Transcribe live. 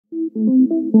The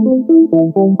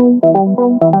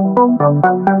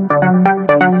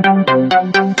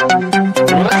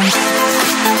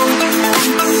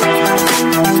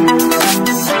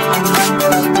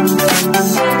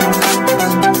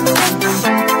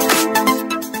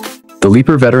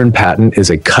Leaper Veteran Patent is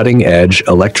a cutting-edge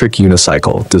electric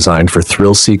unicycle designed for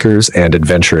thrill seekers and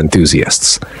adventure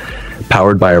enthusiasts.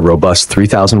 Powered by a robust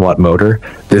 3,000-watt motor,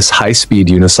 this high-speed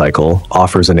unicycle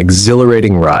offers an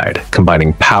exhilarating ride,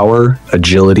 combining power,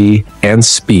 agility, and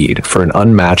speed for an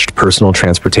unmatched personal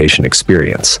transportation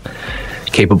experience.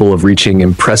 Capable of reaching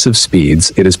impressive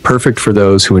speeds, it is perfect for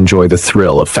those who enjoy the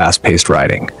thrill of fast-paced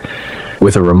riding.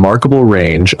 With a remarkable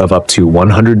range of up to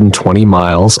 120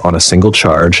 miles on a single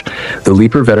charge, the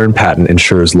Leaper Veteran Patent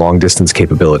ensures long-distance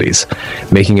capabilities,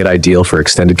 making it ideal for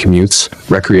extended commutes,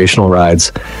 recreational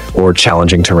rides, or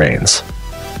challenging terrains.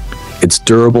 Its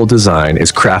durable design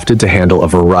is crafted to handle a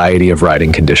variety of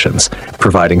riding conditions,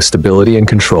 providing stability and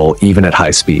control even at high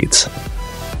speeds.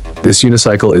 This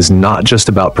unicycle is not just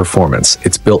about performance,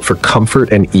 it's built for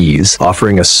comfort and ease,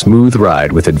 offering a smooth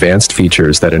ride with advanced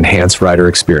features that enhance rider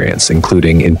experience,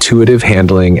 including intuitive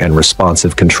handling and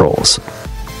responsive controls.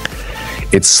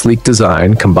 Its sleek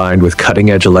design, combined with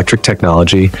cutting-edge electric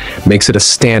technology, makes it a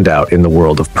standout in the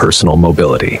world of personal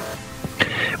mobility.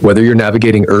 Whether you're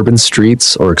navigating urban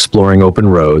streets or exploring open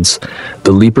roads,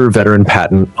 the Leaper Veteran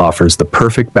Patent offers the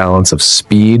perfect balance of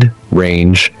speed,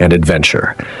 range, and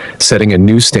adventure, setting a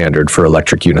new standard for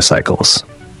electric unicycles.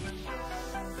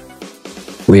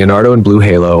 Leonardo and Blue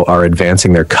Halo are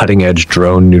advancing their cutting-edge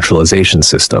drone neutralization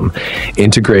system,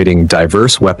 integrating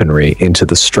diverse weaponry into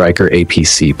the Striker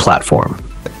APC platform.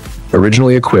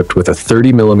 Originally equipped with a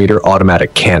 30mm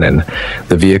automatic cannon,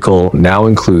 the vehicle now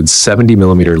includes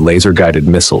 70mm laser-guided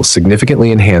missiles, significantly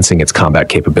enhancing its combat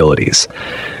capabilities.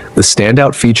 The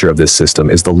standout feature of this system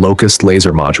is the Locust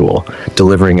laser module,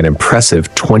 delivering an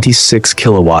impressive 26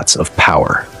 kilowatts of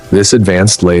power. This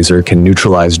advanced laser can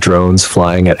neutralize drones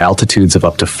flying at altitudes of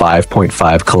up to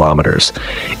 5.5 kilometers,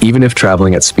 even if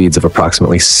traveling at speeds of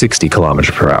approximately 60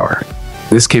 kilometers per hour.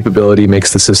 This capability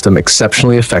makes the system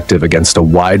exceptionally effective against a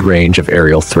wide range of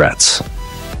aerial threats.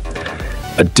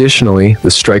 Additionally, the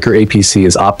Striker APC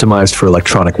is optimized for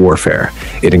electronic warfare.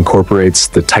 It incorporates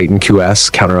the Titan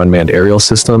QS counter-unmanned aerial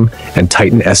system and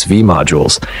Titan SV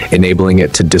modules, enabling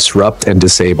it to disrupt and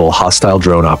disable hostile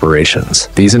drone operations.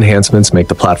 These enhancements make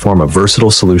the platform a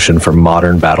versatile solution for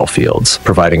modern battlefields,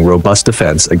 providing robust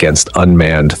defense against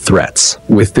unmanned threats.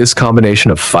 With this combination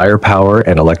of firepower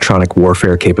and electronic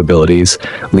warfare capabilities,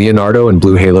 Leonardo and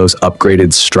Blue Halo's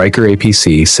upgraded Striker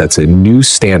APC sets a new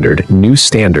standard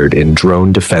in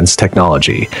drone defense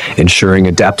technology, ensuring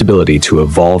adaptability to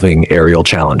evolving aerial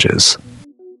challenges.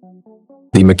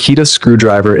 The Makita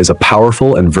Screwdriver is a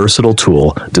powerful and versatile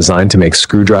tool designed to make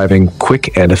screwdriving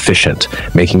quick and efficient,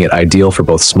 making it ideal for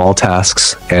both small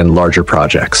tasks and larger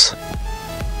projects.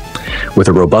 With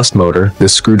a robust motor,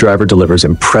 this screwdriver delivers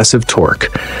impressive torque,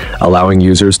 allowing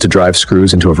users to drive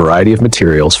screws into a variety of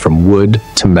materials from wood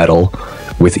to metal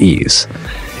with ease.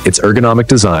 Its ergonomic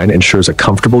design ensures a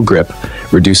comfortable grip,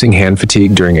 reducing hand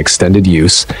fatigue during extended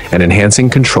use and enhancing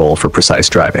control for precise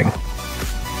driving.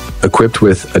 Equipped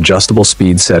with adjustable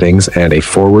speed settings and a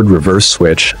forward-reverse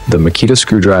switch, the Makita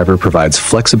Screwdriver provides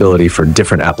flexibility for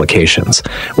different applications,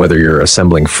 whether you're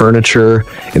assembling furniture,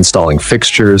 installing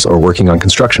fixtures, or working on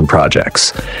construction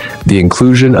projects. The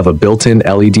inclusion of a built-in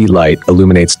LED light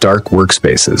illuminates dark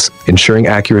workspaces, ensuring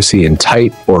accuracy in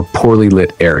tight or poorly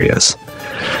lit areas.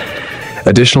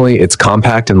 Additionally, its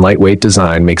compact and lightweight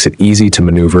design makes it easy to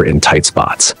maneuver in tight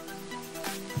spots.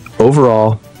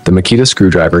 Overall, the Makita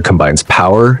Screwdriver combines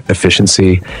power,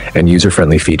 efficiency, and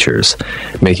user-friendly features,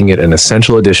 making it an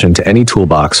essential addition to any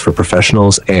toolbox for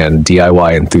professionals and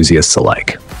DIY enthusiasts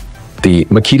alike. The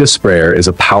Makita Sprayer is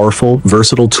a powerful,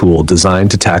 versatile tool designed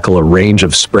to tackle a range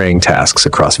of spraying tasks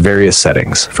across various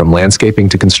settings, from landscaping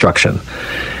to construction.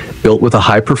 Built with a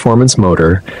high-performance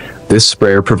motor, this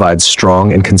sprayer provides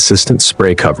strong and consistent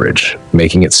spray coverage,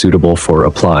 making it suitable for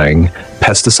applying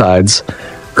pesticides,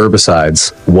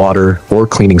 herbicides, water, or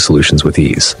cleaning solutions with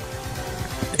ease.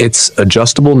 Its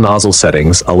adjustable nozzle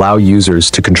settings allow users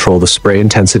to control the spray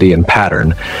intensity and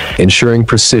pattern, ensuring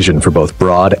precision for both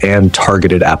broad and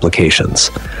targeted applications.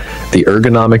 The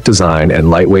ergonomic design and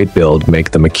lightweight build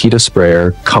make the Makita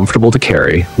Sprayer comfortable to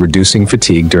carry, reducing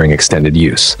fatigue during extended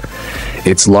use.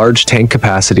 Its large tank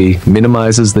capacity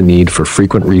minimizes the need for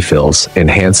frequent refills,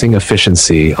 enhancing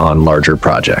efficiency on larger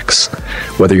projects.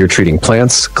 Whether you're treating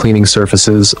plants, cleaning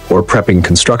surfaces, or prepping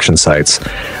construction sites,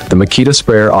 the Makita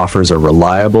Sprayer offers a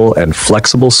reliable and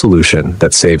flexible solution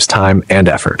that saves time and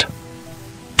effort.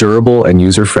 Durable and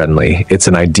user-friendly, it's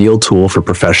an ideal tool for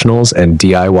professionals and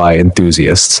DIY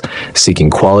enthusiasts seeking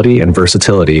quality and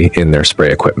versatility in their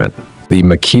spray equipment. The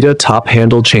Makita Top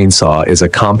Handle Chainsaw is a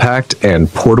compact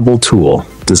and portable tool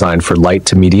designed for light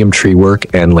to medium tree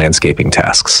work and landscaping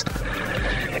tasks.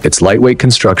 Its lightweight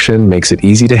construction makes it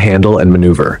easy to handle and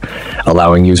maneuver,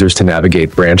 allowing users to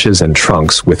navigate branches and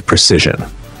trunks with precision.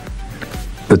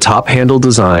 The top handle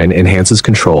design enhances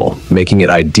control, making it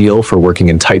ideal for working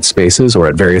in tight spaces or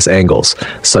at various angles,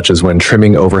 such as when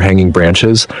trimming overhanging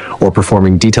branches or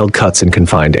performing detailed cuts in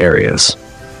confined areas.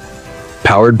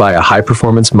 Powered by a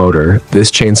high-performance motor, this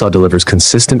chainsaw delivers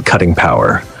consistent cutting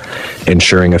power,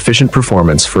 ensuring efficient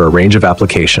performance for a range of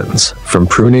applications, from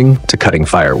pruning to cutting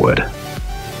firewood.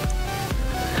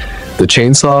 The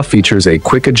chainsaw features a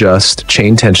quick-adjust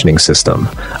chain tensioning system,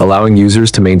 allowing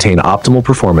users to maintain optimal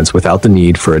performance without the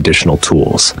need for additional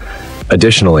tools.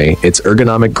 Additionally, its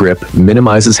ergonomic grip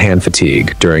minimizes hand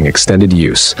fatigue during extended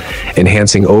use,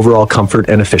 enhancing overall comfort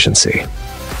and efficiency.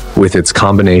 With its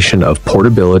combination of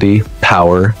portability,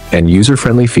 power, and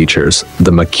user-friendly features,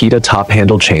 the Makita Top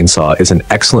Handle Chainsaw is an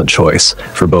excellent choice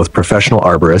for both professional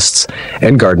arborists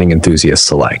and gardening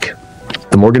enthusiasts alike.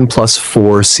 The Morgan Plus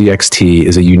 4 CXT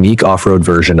is a unique off-road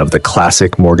version of the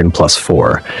classic Morgan Plus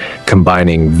 4,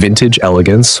 combining vintage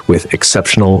elegance with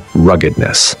exceptional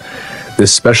ruggedness.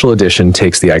 This special edition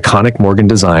takes the iconic Morgan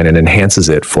design and enhances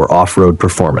it for off-road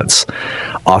performance,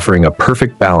 offering a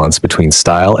perfect balance between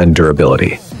style and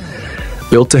durability.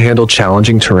 Built to handle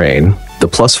challenging terrain, the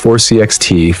Plus 4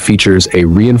 CXT features a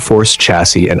reinforced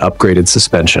chassis and upgraded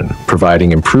suspension,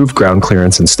 providing improved ground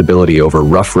clearance and stability over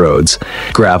rough roads,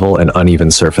 gravel, and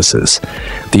uneven surfaces.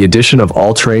 The addition of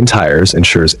all-terrain tires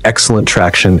ensures excellent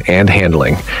traction and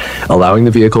handling, allowing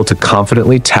the vehicle to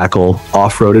confidently tackle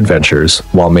off-road adventures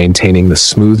while maintaining the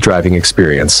smooth driving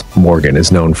experience Morgan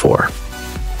is known for.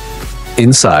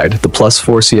 Inside, the Plus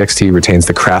 4 CXT retains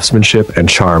the craftsmanship and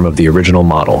charm of the original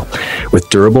model, with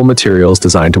durable materials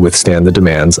designed to withstand the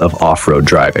demands of off-road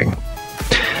driving.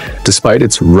 Despite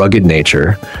its rugged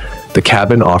nature, the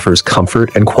cabin offers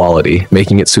comfort and quality,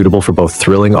 making it suitable for both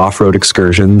thrilling off-road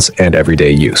excursions and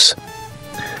everyday use.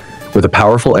 With a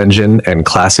powerful engine and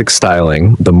classic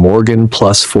styling, the Morgan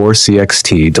Plus 4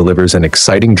 CXT delivers an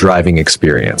exciting driving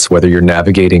experience, whether you're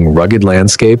navigating rugged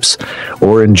landscapes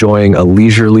or enjoying a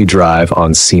leisurely drive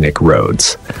on scenic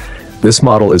roads. This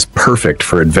model is perfect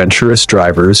for adventurous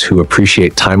drivers who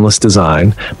appreciate timeless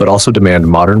design, but also demand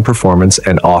modern performance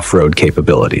and off-road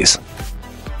capabilities.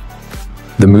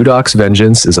 The Mudo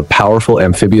Vengeance is a powerful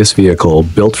amphibious vehicle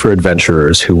built for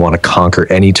adventurers who want to conquer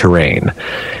any terrain.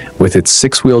 With its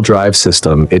six-wheel drive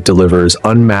system, it delivers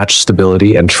unmatched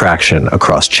stability and traction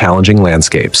across challenging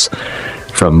landscapes,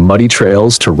 from muddy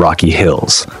trails to rocky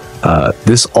hills.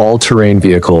 This all-terrain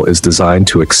vehicle is designed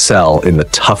to excel in the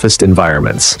toughest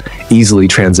environments, easily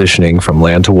transitioning from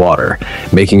land to water,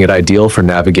 making it ideal for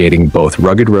navigating both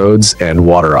rugged roads and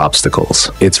water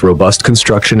obstacles. Its robust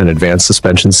construction and advanced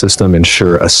suspension system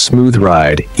ensure a smooth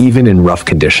ride even in rough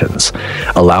conditions,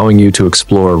 allowing you to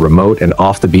explore remote and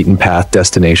off-the-beaten-path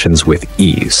destinations with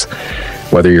ease.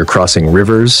 Whether you're crossing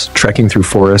rivers, trekking through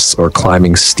forests, or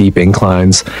climbing steep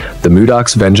inclines, the Mudo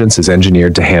Vengeance is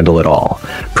engineered to handle it all,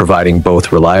 providing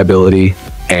both reliability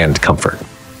and comfort.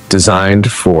 Designed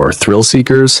for thrill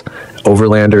seekers,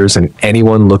 overlanders, and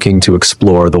anyone looking to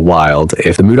explore the wild,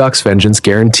 the Mudo Vengeance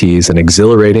guarantees an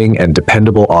exhilarating and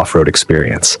dependable off-road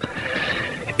experience.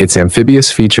 Its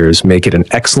amphibious features make it an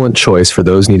excellent choice for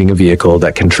those needing a vehicle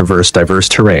that can traverse diverse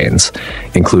terrains,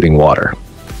 including water.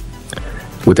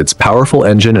 With its powerful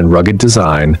engine and rugged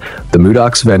design, the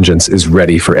Mudo Vengeance is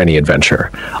ready for any adventure,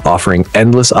 offering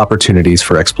endless opportunities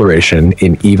for exploration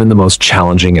in even the most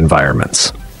challenging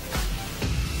environments.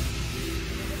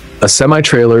 A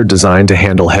semi-trailer designed to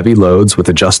handle heavy loads with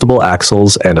adjustable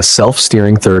axles and a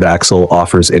self-steering third axle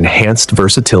offers enhanced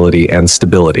versatility and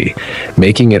stability,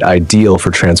 making it ideal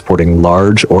for transporting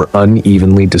large or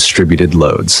unevenly distributed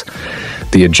loads.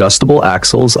 The adjustable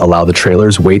axles allow the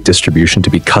trailer's weight distribution to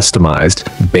be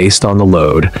customized based on the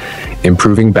load,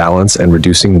 improving balance and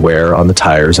reducing wear on the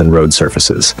tires and road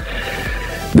surfaces.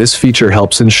 This feature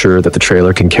helps ensure that the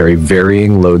trailer can carry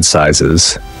varying load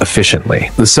sizes efficiently.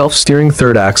 The self-steering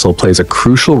third axle plays a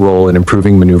crucial role in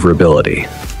improving maneuverability.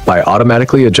 By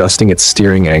automatically adjusting its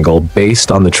steering angle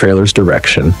based on the trailer's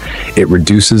direction, it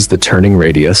reduces the turning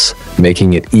radius,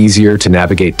 making it easier to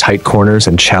navigate tight corners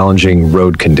and challenging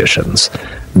road conditions.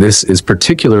 This is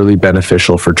particularly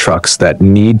beneficial for trucks that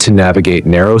need to navigate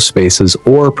narrow spaces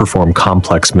or perform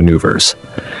complex maneuvers.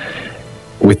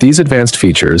 With these advanced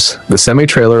features, the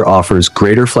SemiTrailer offers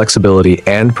greater flexibility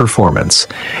and performance,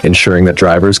 ensuring that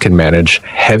drivers can manage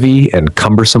heavy and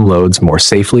cumbersome loads more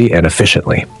safely and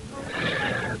efficiently.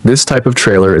 This type of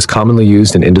trailer is commonly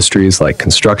used in industries like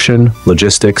construction,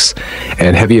 logistics,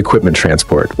 and heavy equipment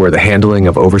transport, where the handling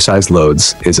of oversized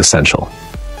loads is essential.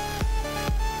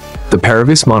 The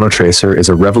Parabis Monotracer is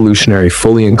a revolutionary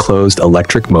fully enclosed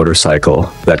electric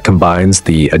motorcycle that combines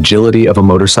the agility of a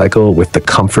motorcycle with the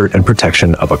comfort and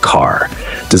protection of a car.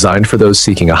 Designed for those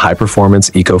seeking a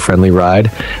high-performance, eco-friendly ride,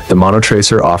 the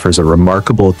Monotracer offers a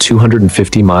remarkable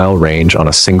 250-mile range on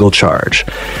a single charge,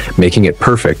 making it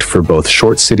perfect for both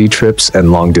short city trips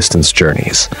and long-distance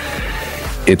journeys.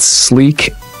 Its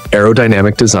sleek,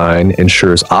 aerodynamic design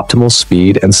ensures optimal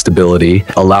speed and stability,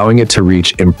 allowing it to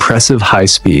reach impressive high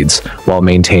speeds while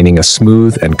maintaining a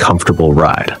smooth and comfortable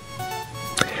ride.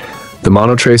 The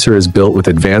Monotracer is built with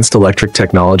advanced electric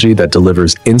technology that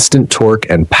delivers instant torque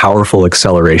and powerful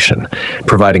acceleration,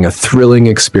 providing a thrilling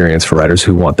experience for riders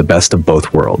who want the best of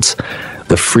both worlds: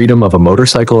 the freedom of a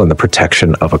motorcycle and the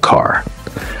protection of a car.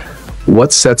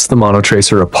 What sets the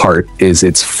Monotracer apart is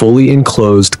its fully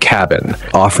enclosed cabin,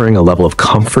 offering a level of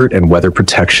comfort and weather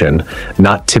protection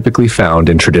not typically found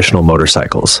in traditional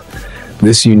motorcycles.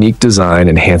 This unique design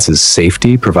enhances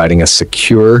safety, providing a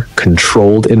secure,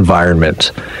 controlled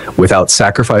environment without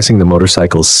sacrificing the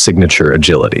motorcycle's signature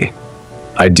agility.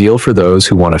 Ideal for those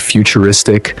who want a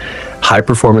futuristic,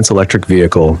 high-performance electric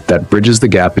vehicle that bridges the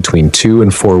gap between 2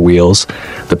 and 4 wheels,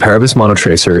 the Parabis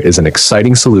Monotracer is an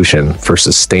exciting solution for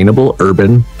sustainable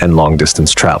urban and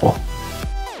long-distance travel.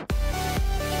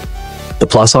 The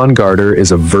Pluson Garter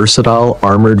is a versatile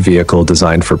armored vehicle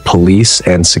designed for police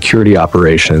and security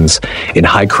operations in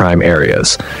high-crime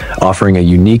areas, offering a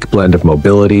unique blend of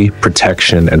mobility,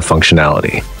 protection, and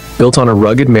functionality. Built on a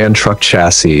rugged man truck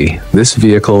chassis, this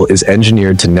vehicle is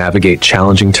engineered to navigate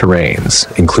challenging terrains,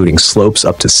 including slopes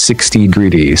up to 60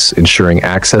 degrees, ensuring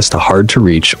access to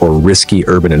hard-to-reach or risky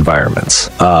urban environments.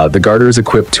 The Garter is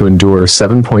equipped to endure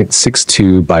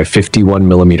 7.62 by 51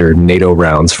 millimeter NATO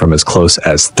rounds from as close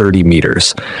as 30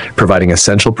 meters, providing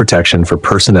essential protection for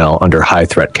personnel under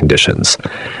high-threat conditions.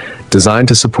 Designed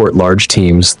to support large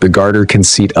teams, the Garter can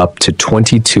seat up to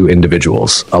 22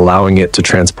 individuals, allowing it to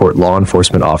transport law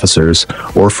enforcement officers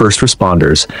or first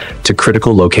responders to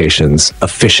critical locations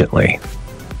efficiently.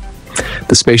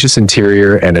 The spacious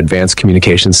interior and advanced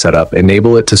communication setup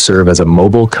enable it to serve as a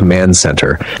mobile command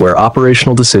center where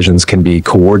operational decisions can be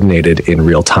coordinated in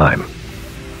real time.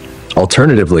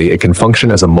 Alternatively, it can function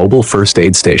as a mobile first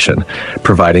aid station,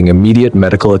 providing immediate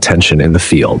medical attention in the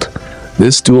field.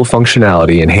 This dual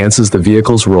functionality enhances the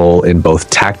vehicle's role in both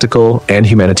tactical and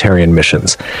humanitarian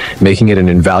missions, making it an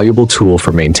invaluable tool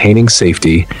for maintaining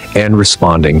safety and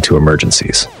responding to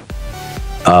emergencies.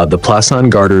 The Pluson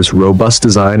Garter's robust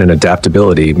design and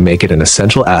adaptability make it an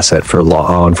essential asset for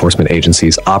law enforcement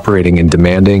agencies operating in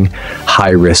demanding,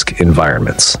 high-risk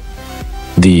environments.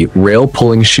 The rail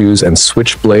pulling shoes and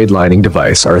switchblade lining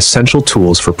device are essential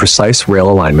tools for precise rail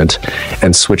alignment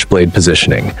and switchblade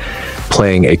positioning,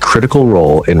 playing a critical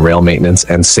role in rail maintenance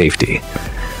and safety.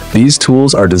 These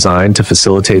tools are designed to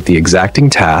facilitate the exacting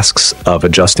tasks of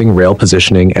adjusting rail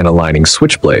positioning and aligning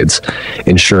switchblades,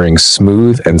 ensuring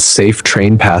smooth and safe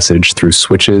train passage through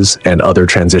switches and other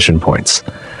transition points.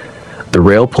 The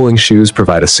rail pulling shoes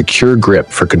provide a secure grip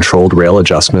for controlled rail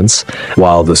adjustments,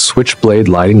 while the switchblade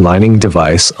lining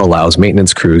device allows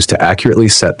maintenance crews to accurately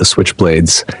set the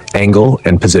switchblade's angle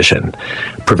and position,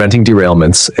 preventing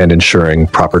derailments and ensuring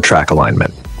proper track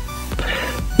alignment.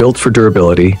 Built for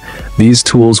durability, these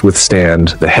tools withstand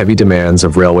the heavy demands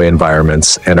of railway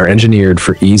environments and are engineered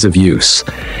for ease of use,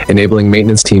 enabling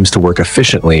maintenance teams to work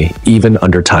efficiently even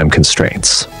under time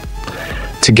constraints.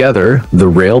 Together, the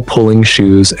rail pulling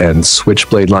shoes and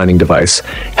switchblade lining device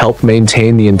help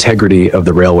maintain the integrity of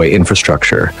the railway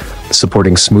infrastructure,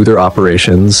 supporting smoother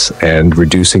operations and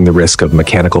reducing the risk of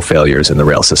mechanical failures in the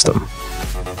rail system.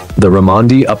 The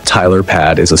Rani Tank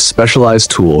pad is a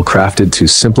specialized tool crafted to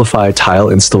simplify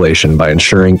tile installation by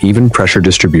ensuring even pressure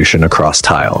distribution across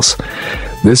tiles.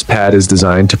 This pad is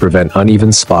designed to prevent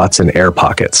uneven spots and air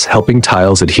pockets, helping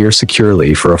tiles adhere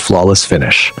securely for a flawless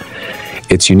finish.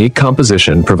 Its unique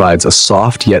composition provides a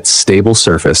soft yet stable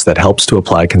surface that helps to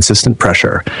apply consistent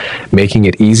pressure, making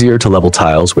it easier to level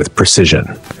tiles with precision.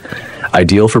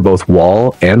 Ideal for both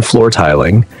wall and floor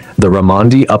tiling, the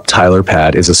Rani Tank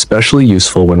pad is especially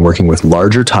useful when working with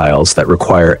larger tiles that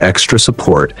require extra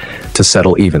support to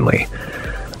settle evenly.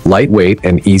 Lightweight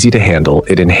and easy to handle,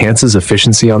 it enhances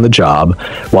efficiency on the job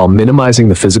while minimizing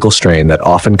the physical strain that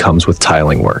often comes with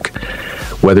tiling work.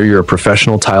 Whether you're a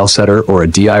professional tile setter or a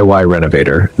DIY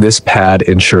renovator, this pad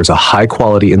ensures a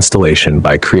high-quality installation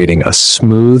by creating a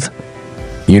smooth,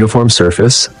 uniform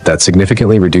surface that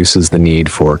significantly reduces the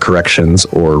need for corrections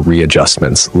or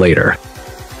readjustments later.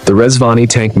 The Rani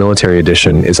Tank Military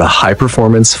Edition is a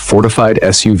high-performance, fortified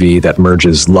SUV that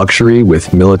merges luxury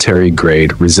with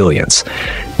military-grade resilience,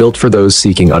 built for those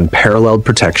seeking unparalleled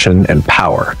protection and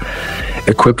power.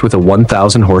 Equipped with a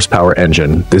 1,000 horsepower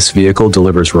engine, this vehicle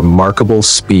delivers remarkable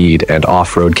speed and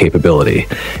off-road capability,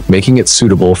 making it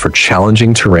suitable for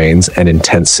challenging terrains and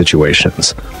intense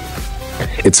situations.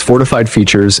 Its fortified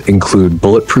features include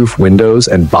bulletproof windows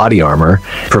and body armor,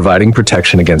 providing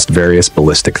protection against various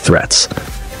ballistic threats.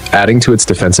 Adding to its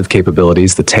defensive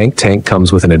capabilities, the tank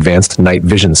comes with an advanced night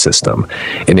vision system,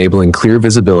 enabling clear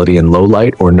visibility in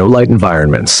low-light or no-light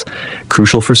environments,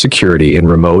 crucial for security in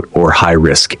remote or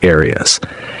high-risk areas.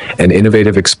 An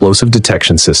innovative explosive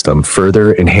detection system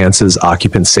further enhances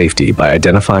occupant safety by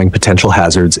identifying potential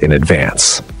hazards in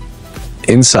advance.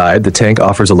 Inside, the tank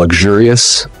offers a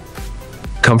luxurious,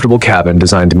 comfortable cabin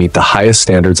designed to meet the highest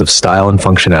standards of style and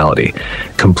functionality,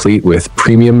 complete with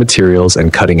premium materials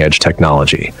and cutting-edge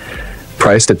technology.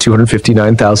 Priced at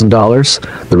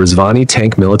 $259,000, the Rani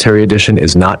Tank Military Edition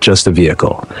is not just a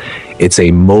vehicle. It's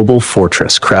a mobile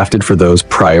fortress crafted for those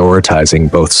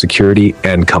prioritizing both security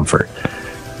and comfort.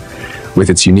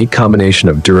 With its unique combination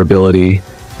of durability,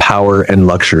 power, and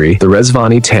luxury, the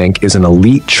Rani Tank is an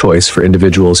elite choice for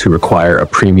individuals who require a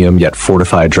premium yet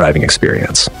fortified driving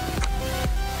experience.